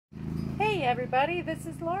Hey everybody, this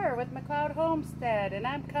is Laura with McLeod Homestead, and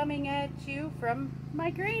I'm coming at you from my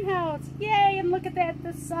greenhouse. Yay, and look at that,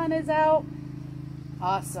 the sun is out.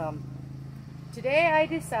 Awesome. Today I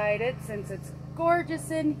decided, since it's gorgeous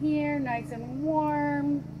in here, nice and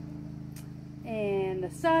warm, and the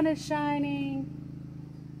sun is shining,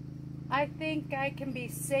 I think I can be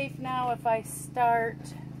safe now if I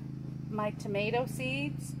start my tomato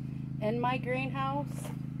seeds in my greenhouse.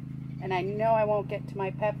 And I know I won't get to my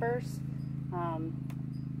peppers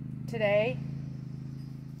today,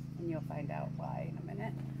 and you'll find out why in a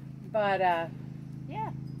minute. But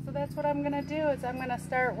yeah, so that's what I'm gonna do, is I'm gonna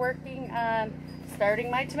start working on starting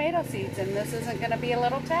my tomato seeds, and this isn't gonna be a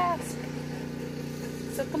little task.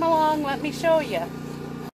 So come along, let me show you.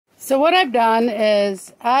 So what I've done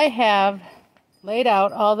is I have laid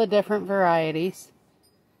out all the different varieties,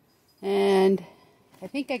 and I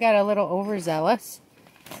think I got a little overzealous.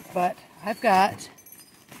 But I've got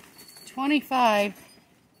 25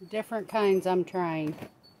 different kinds I'm trying.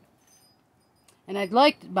 And I'd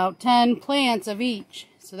like about 10 plants of each.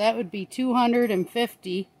 So that would be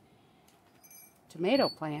 250 tomato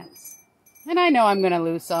plants. And I know I'm going to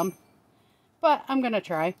lose some, but I'm going to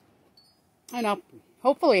try. And I'll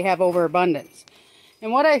hopefully have overabundance.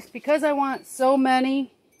 And because I want so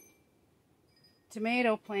many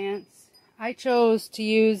tomato plants, I chose to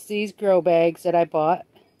use these grow bags that I bought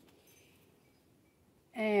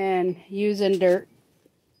and use in dirt,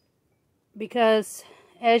 because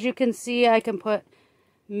as you can see, I can put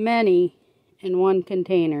many in one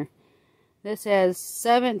container. This has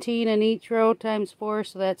 17 in each row times 4,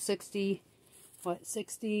 so that's 60, what,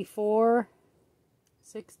 64?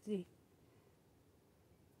 60,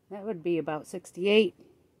 that would be about 68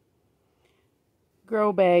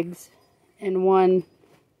 grow bags in one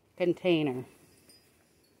container.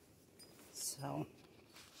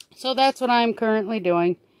 So that's what I'm currently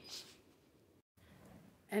doing.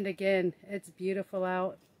 And again, it's beautiful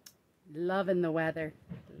out. Loving the weather.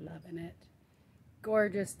 Loving it.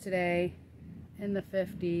 Gorgeous today. In the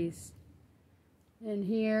 50s. In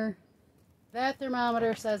here, that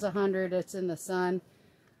thermometer says 100. It's in the sun.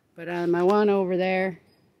 But on my one over there,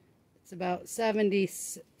 it's about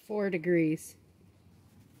 74 degrees.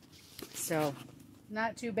 So,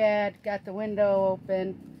 not too bad. Got the window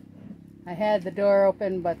open. I had the door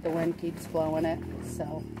open, but the wind keeps blowing it,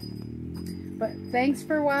 so. But thanks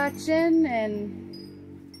for watching,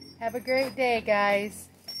 and have a great day, guys.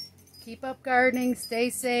 Keep up gardening,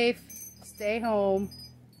 stay safe, stay home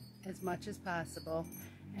as much as possible.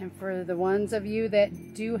 And for the ones of you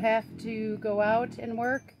that do have to go out and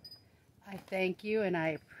work, I thank you and I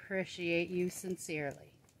appreciate you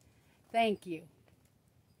sincerely. Thank you.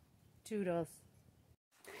 Toodles.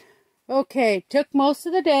 Okay, took most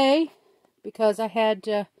of the day, because I had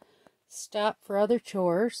to stop for other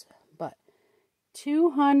chores, but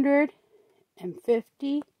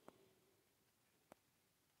 250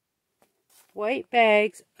 white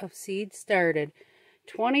bags of seeds started.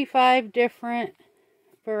 25 different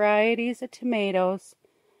varieties of tomatoes,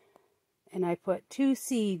 and I put 2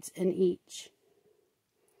 seeds in each.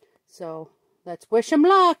 So let's wish them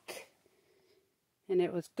luck. And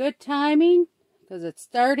it was good timing, because it's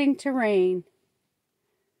starting to rain.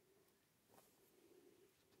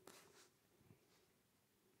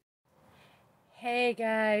 Hey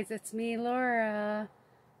guys, it's me, Laura,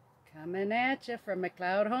 coming at you from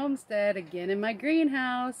McLeod Homestead, again in my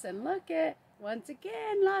greenhouse. And look at, once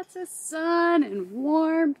again, lots of sun and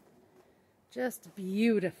warm. Just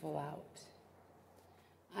beautiful out.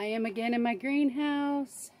 I am again in my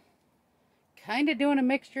greenhouse, kind of doing a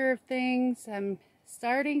mixture of things. I'm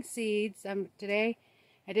starting seeds. Today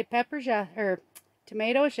I did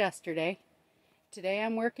tomatoes yesterday. Today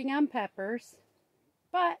I'm working on peppers.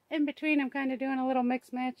 But in between, I'm kind of doing a little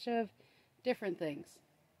mix match of different things.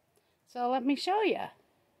 So let me show you.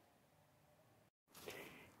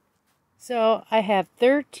 So I have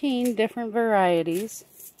 13 different varieties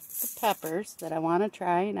of peppers that I want to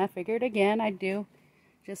try. And I figured again I'd do,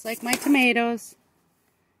 just like my tomatoes,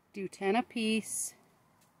 do 10 a piece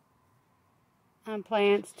on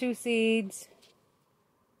plants, 2 seeds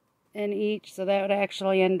in each, so that would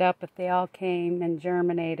actually end up, if they all came and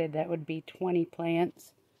germinated, that would be 20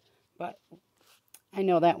 plants. But I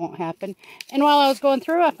know that won't happen. And while I was going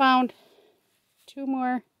through, I found 2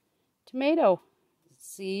 more tomato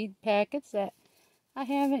seed packets that I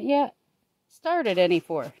haven't yet started any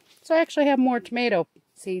for. So I actually have more tomato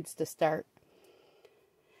seeds to start.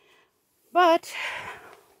 But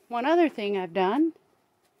one other thing I've done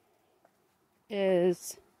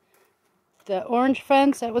is the orange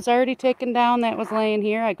fence that was already taken down, that was laying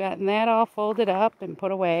here. I've gotten that all folded up and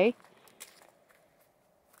put away.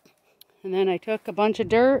 And then I took a bunch of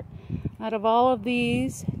dirt out of all of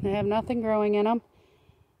these. They have nothing growing in them.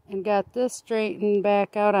 And got this straightened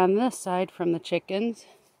back out on this side from the chickens.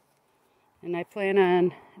 And I plan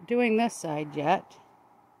on doing this side yet.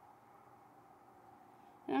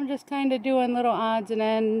 And I'm just kind of doing little odds and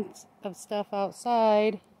ends of stuff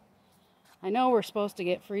outside. I know we're supposed to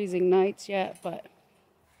get freezing nights yet,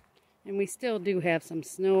 and we still do have some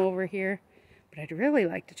snow over here. But I'd really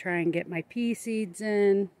like to try and get my pea seeds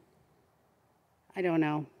in. I don't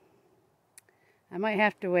know. I might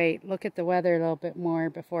have to wait, look at the weather a little bit more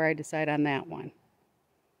before I decide on that one.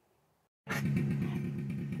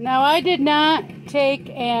 Now, I did not take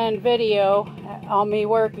and video all me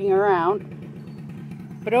working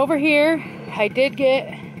around, but over here I did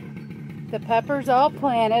get the peppers all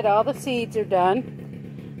planted. All the seeds are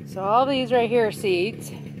done. So all these right here are seeds.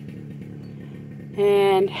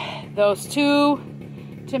 And those 2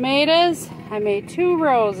 tomatoes, I made 2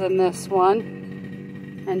 rows in this one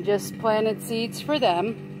and just planted seeds for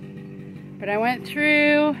them. But I went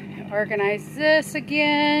through, organized this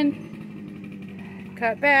again,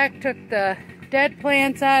 cut back, took the dead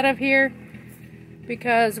plants out of here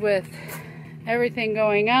because with everything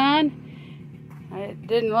going on, it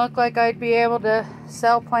didn't look like I'd be able to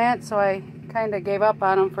sell plants, so I kind of gave up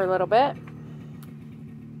on them for a little bit.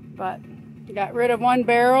 But got rid of 1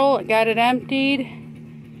 barrel, got it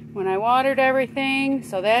emptied when I watered everything,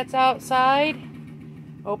 so that's outside.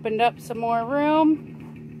 Opened up some more room.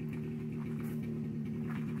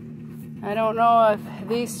 I don't know if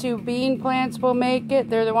these 2 bean plants will make it.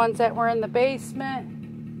 They're the ones that were in the basement.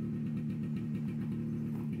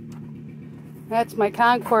 That's my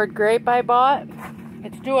Concord grape I bought.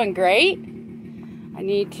 It's doing great. I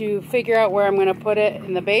need to figure out where I'm going to put it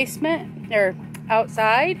in the basement or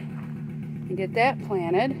outside and get that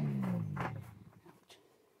planted.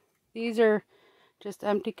 These are just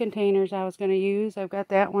empty containers I was going to use. I've got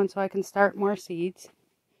that one so I can start more seeds.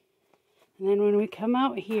 And then when we come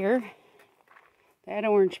out here, that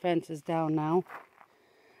orange fence is down now.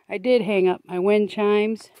 I did hang up my wind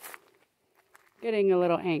chimes. Getting a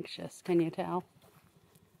little anxious, can you tell?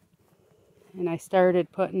 And I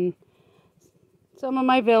started putting some of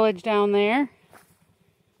my village down there.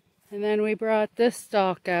 And then we brought this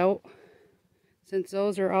stalk out, since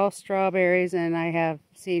those are all strawberries and I have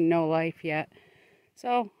seen no life yet.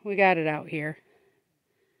 So we got it out here.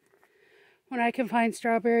 When I can find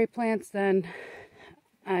strawberry plants, then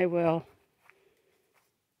I will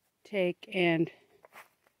take and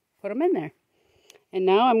put them in there. And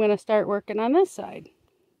now I'm going to start working on this side.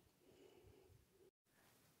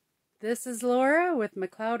 This is Laura with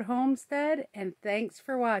McLeod Homestead, and thanks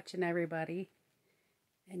for watching, everybody.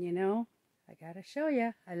 And you know, I gotta show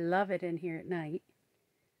you, I love it in here at night.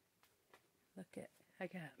 Look at, I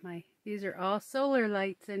got these are all solar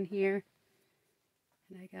lights in here.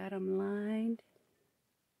 And I got them lined.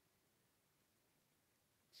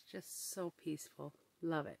 It's just so peaceful.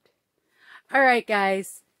 Love it. All right,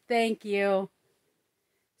 guys. Thank you.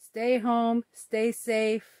 Stay home, stay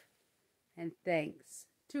safe, and thanks.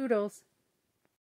 Toodles.